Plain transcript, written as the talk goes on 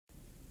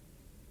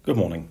Good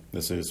morning.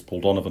 This is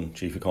Paul Donovan,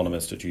 Chief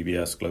Economist at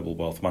UBS Global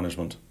Wealth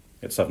Management.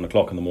 It's 7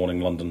 o'clock in the morning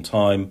London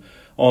time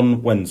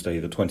on Wednesday,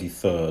 the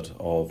 23rd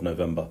of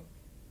November.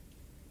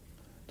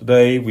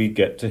 Today we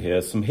get to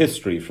hear some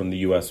history from the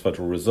US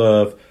Federal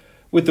Reserve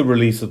with the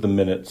release of the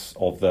minutes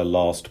of their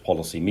last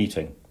policy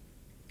meeting.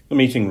 The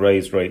meeting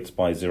raised rates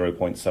by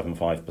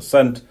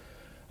 0.75%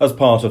 as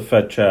part of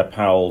Fed Chair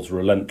Powell's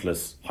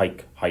relentless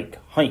hike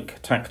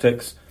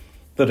tactics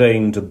that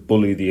aim to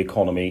bully the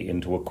economy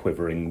into a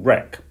quivering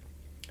wreck.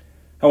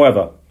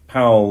 However,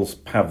 Powell's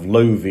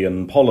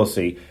Pavlovian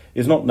policy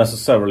is not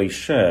necessarily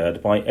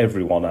shared by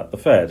everyone at the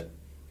Fed,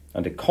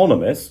 and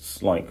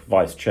economists, like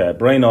Vice Chair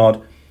Brainard,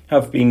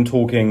 have been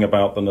talking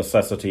about the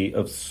necessity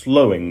of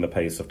slowing the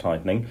pace of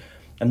tightening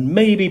and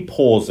maybe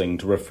pausing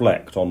to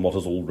reflect on what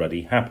has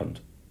already happened.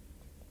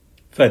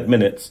 Fed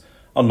minutes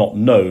are not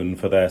known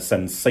for their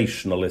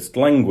sensationalist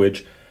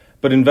language,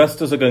 but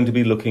investors are going to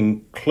be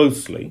looking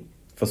closely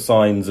for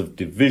signs of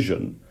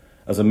division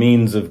as a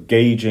means of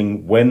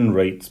gauging when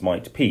rates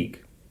might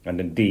peak,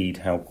 and indeed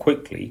how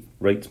quickly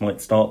rates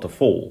might start to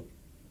fall.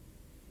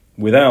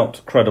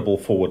 Without credible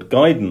forward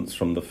guidance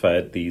from the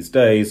Fed these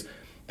days,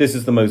 this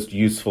is the most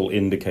useful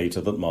indicator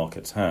that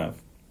markets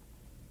have.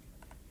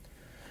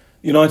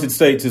 The United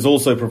States is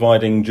also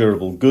providing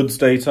durable goods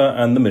data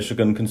and the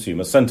Michigan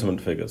consumer sentiment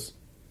figures.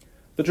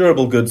 The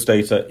durable goods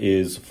data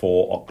is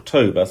for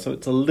October, so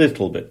it's a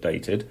little bit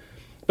dated,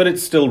 but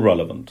it's still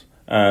relevant,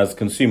 as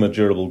consumer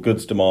durable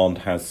goods demand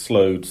has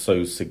slowed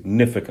so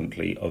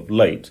significantly of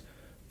late,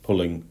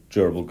 pulling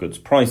durable goods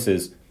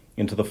prices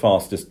into the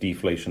fastest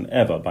deflation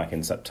ever back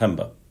in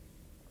September.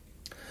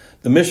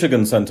 The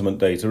Michigan sentiment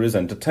data is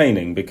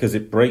entertaining because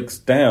it breaks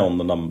down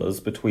the numbers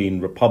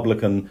between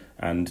Republican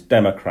and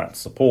Democrat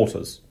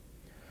supporters.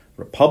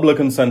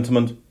 Republican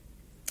sentiment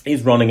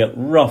is running at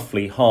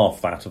roughly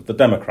half that of the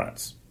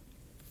Democrats.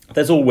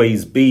 There's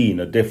always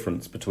been a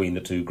difference between the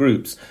two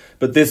groups,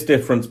 but this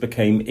difference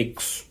became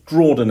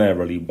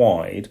extraordinarily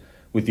wide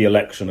with the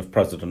election of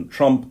President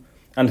Trump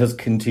and has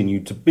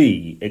continued to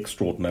be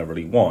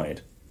extraordinarily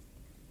wide.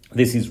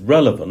 This is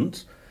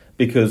relevant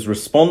because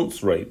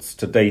response rates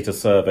to data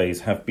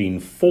surveys have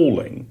been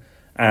falling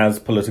as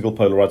political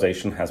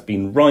polarization has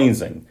been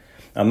rising,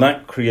 and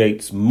that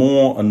creates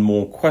more and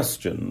more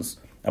questions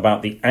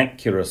about the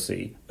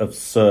accuracy of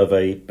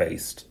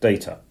survey-based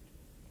data.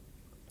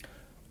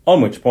 On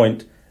which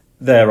point,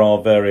 there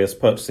are various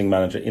Purchasing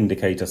Manager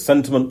Indicator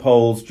sentiment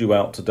polls due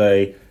out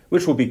today,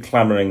 which will be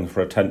clamouring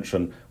for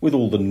attention with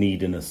all the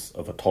neediness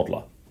of a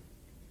toddler.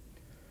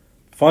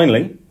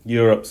 Finally,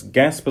 Europe's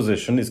gas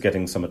position is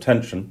getting some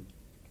attention.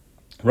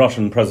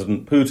 Russian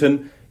President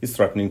Putin is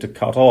threatening to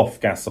cut off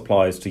gas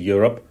supplies to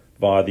Europe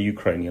via the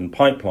Ukrainian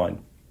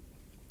pipeline.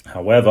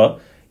 However,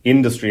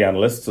 industry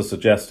analysts are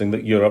suggesting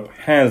that Europe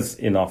has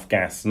enough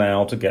gas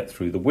now to get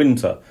through the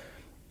winter.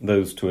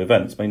 Those two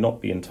events may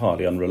not be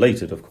entirely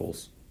unrelated, of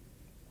course.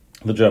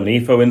 The German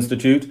IFO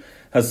Institute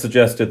has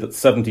suggested that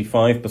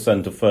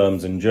 75% of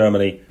firms in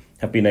Germany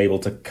have been able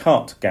to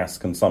cut gas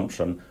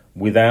consumption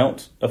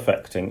without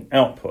affecting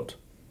output.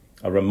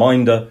 A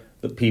reminder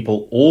that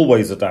people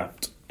always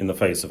adapt in the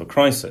face of a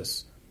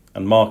crisis,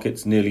 and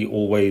markets nearly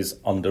always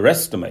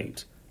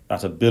underestimate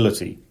that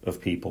ability of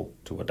people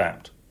to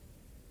adapt.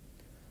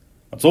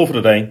 That's all for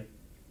today.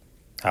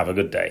 Have a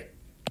good day.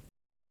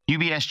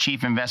 UBS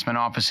Chief Investment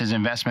Office's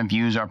investment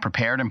views are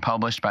prepared and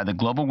published by the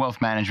global wealth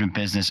management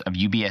business of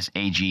UBS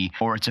AG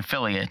or its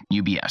affiliate,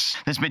 UBS.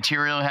 This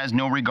material has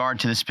no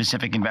regard to the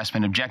specific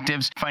investment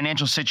objectives,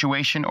 financial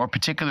situation, or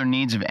particular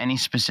needs of any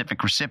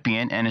specific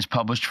recipient and is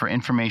published for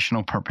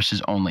informational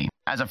purposes only.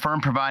 As a firm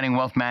providing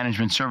wealth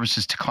management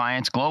services to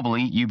clients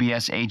globally,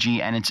 UBS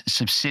AG and its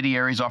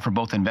subsidiaries offer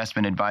both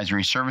investment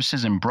advisory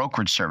services and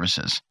brokerage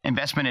services.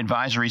 Investment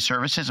advisory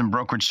services and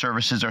brokerage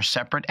services are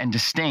separate and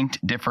distinct,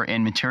 differ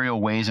in material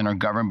ways, and are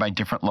governed by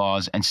different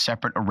laws and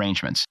separate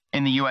arrangements.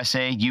 In the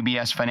USA,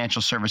 UBS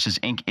Financial Services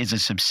Inc. is a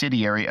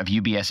subsidiary of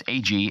UBS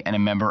AG and a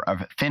member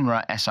of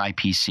FINRA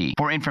SIPC.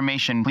 For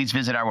information, please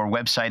visit our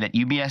website at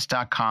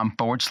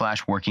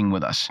ubs.com/working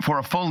with us. For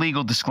a full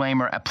legal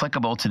disclaimer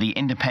applicable to the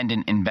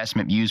independent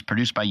investment views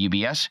produced by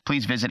UBS,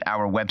 please visit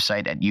our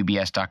website at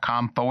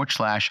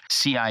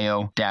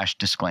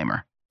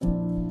ubs.com/CIO-disclaimer.